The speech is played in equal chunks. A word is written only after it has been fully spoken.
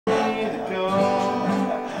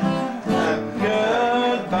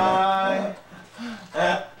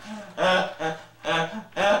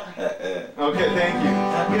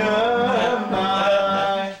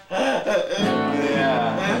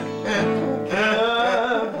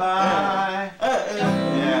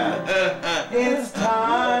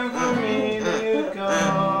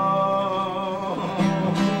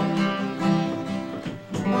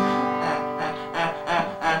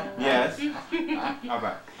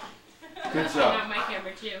Good job. And on my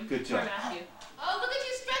camera too. Good job. For Matthew. Oh, look at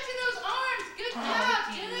you stretching those arms. Good job,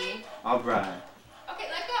 Jimmy. All right. Okay,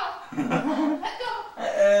 let go. Let go.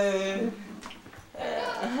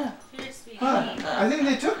 Here, sweetie. Huh. I think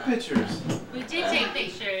they took pictures. We did take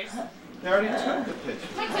pictures. They already took the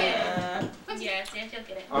pictures. We did. Yes, and she'll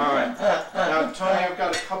get it. All right. Now, Tony, I've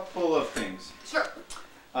got a couple of things. Sure.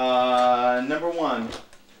 Number one,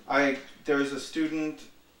 there's a student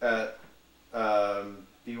at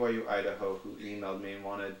BYU Idaho who emailed me and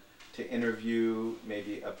wanted to interview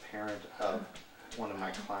maybe a parent of one of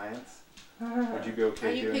my clients. Would you be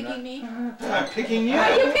okay doing that? Are you picking me? I'm picking you.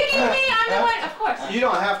 Are you picking me? I'm the one. Of course. You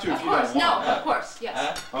don't have to if you don't want. No, of course.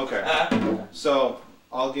 Yes. Okay. So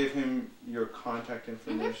I'll give him your contact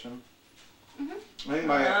information. I think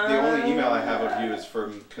the only email I have of you is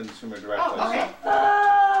from Consumer Directly. Oh,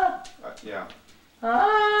 okay. Yeah.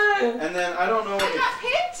 And then I don't know. I got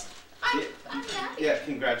picked. I'm happy. Yeah.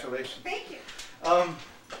 Congratulations. Thank you.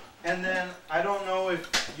 And then I don't know if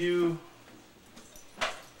you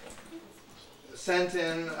sent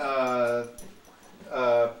in a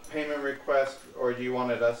payment request, or do you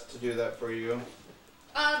wanted us to do that for you?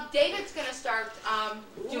 David's going to start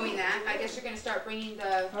doing that. I guess you're going to start bringing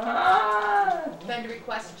the vendor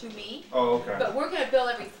request to me. Oh, okay. But we're going to bill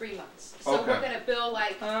every 3 months. So Okay. we're going to bill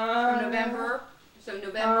like from November. So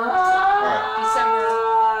November, Right. December,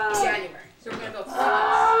 January. So we're going to bill 3 months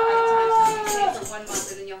at a time. So you can pay for 1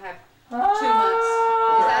 month and then you'll have 2 months.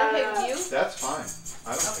 Is that okay with you? That's fine. I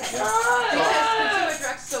don't Okay. yeah. Because Consumer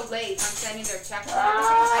Direct's so late on sending their checks and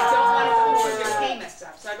everything, I don't want it to hold your payments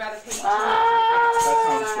up. So I'd rather pay you 2 months. That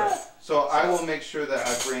sounds great. So I will make sure that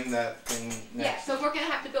I bring that thing Yeah, next. so we're going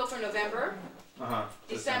to have to bill for November,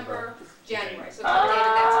 December, January. So tell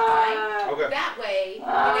David that's fine. Okay. That way,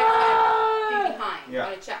 you're never going to be behind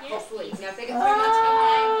on a check, hopefully. Now, if they get 3 months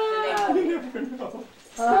behind, then they You never know.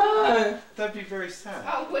 That'd be very sad.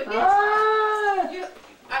 Oh, wouldn't it?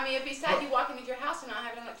 I mean, it'd be sad you walking into your house and not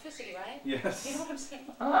having electricity, right? Yes. You know what I'm saying?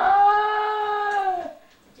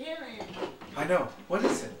 Dylan. I know. What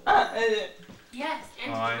is it? Yes,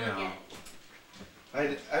 and I we'll know. get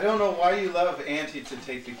it. I don't know why you love Auntie to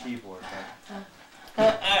take the keyboard.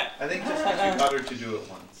 I think just because you got her to do it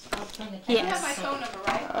once. You have my phone number,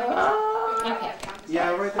 right? Okay.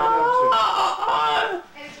 Yeah, write that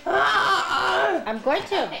down I'm going to.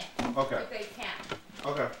 too. Okay. If they can.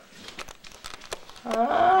 Okay.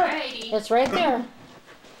 Alrighty. It's right there.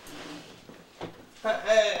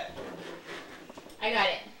 I got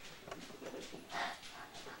it.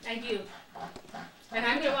 I do. And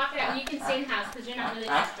I'm going to walk it out, and you can stay in the house because you're not really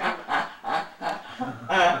desperate.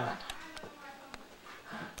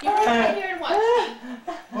 You're going to stay here and watch me.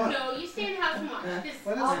 No, you stay in the house and watch. What is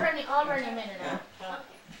I'll it? run in a minute now.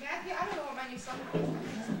 Matthew, I don't know what my new song is.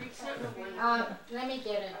 Let me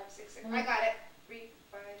get it. 566. I got it. 3,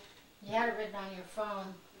 5. You had it written on your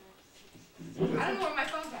phone. I don't know where my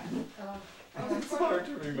phone's at. It's hard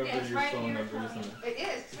to remember Yeah, it's your right phone here number, for isn't me. it? It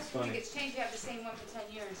is. It's When funny. it gets changed, you have the same one for 10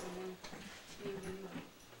 years, and then you renew it.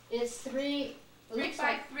 It's 3. Looks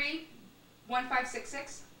like 353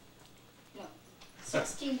 1566.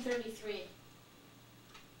 1633.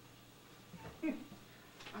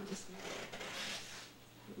 I'm just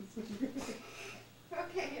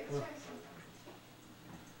okay. It's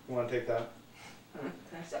You want to take that?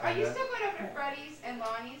 so are you still going over to Freddy's and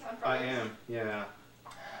Lonnie's on I Fridays? am. Yeah. I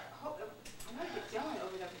want to get Dylan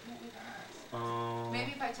over there.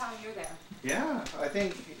 Maybe if I tell him you're there. Yeah, I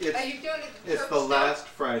think it's Are you doing it at the it's church the still? last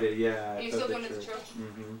Friday. Yeah. Are you it's still at going to the church?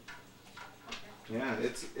 Mm-hmm. Yeah,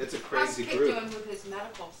 it's a How's crazy Kit group. doing with his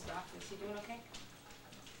medical stuff? Is he doing okay?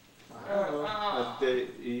 I don't know.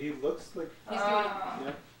 He looks like. He's doing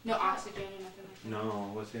Yeah. no oxygen or nothing like that?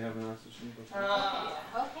 No, was he having oxygen before?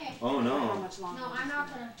 Okay. Oh How no. much longer? No, I'm not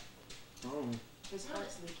gonna. Oh. His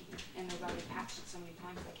heart's leaking, and they've already patched it so many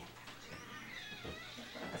times they can't patch it.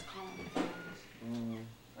 Let's call him.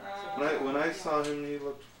 When I saw him, he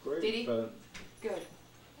looked great. Did he? But, Good.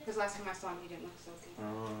 Because last time I saw him, he didn't look so good.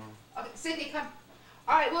 oh. Okay, Sydney, come.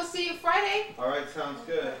 All right, we'll see you Friday. All right, sounds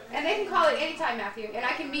good. And they can call it anytime, Matthew. And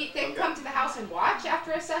I can meet, they can come to the house and watch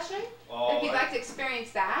after a session. Oh, If you'd like to experience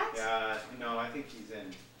that. Yeah, no, I think he's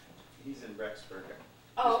in Rexburg.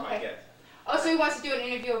 Oh, That's my okay. guess. Oh, so he wants to do an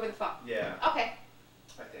interview over the phone. Yeah, Okay,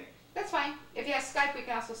 I think. that's fine. If he has Skype, we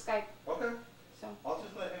can also Skype. Okay. So. I'll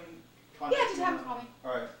just let him contact Yeah, just you have him now. call me.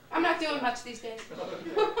 All right. I'm not doing much these days.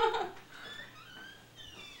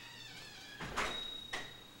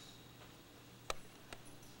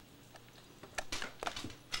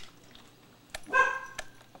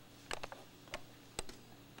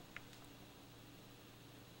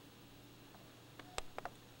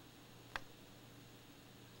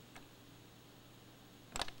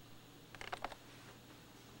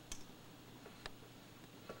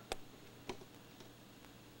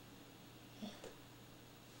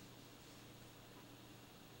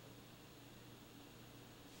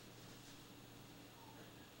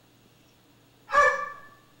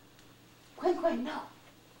 going, no.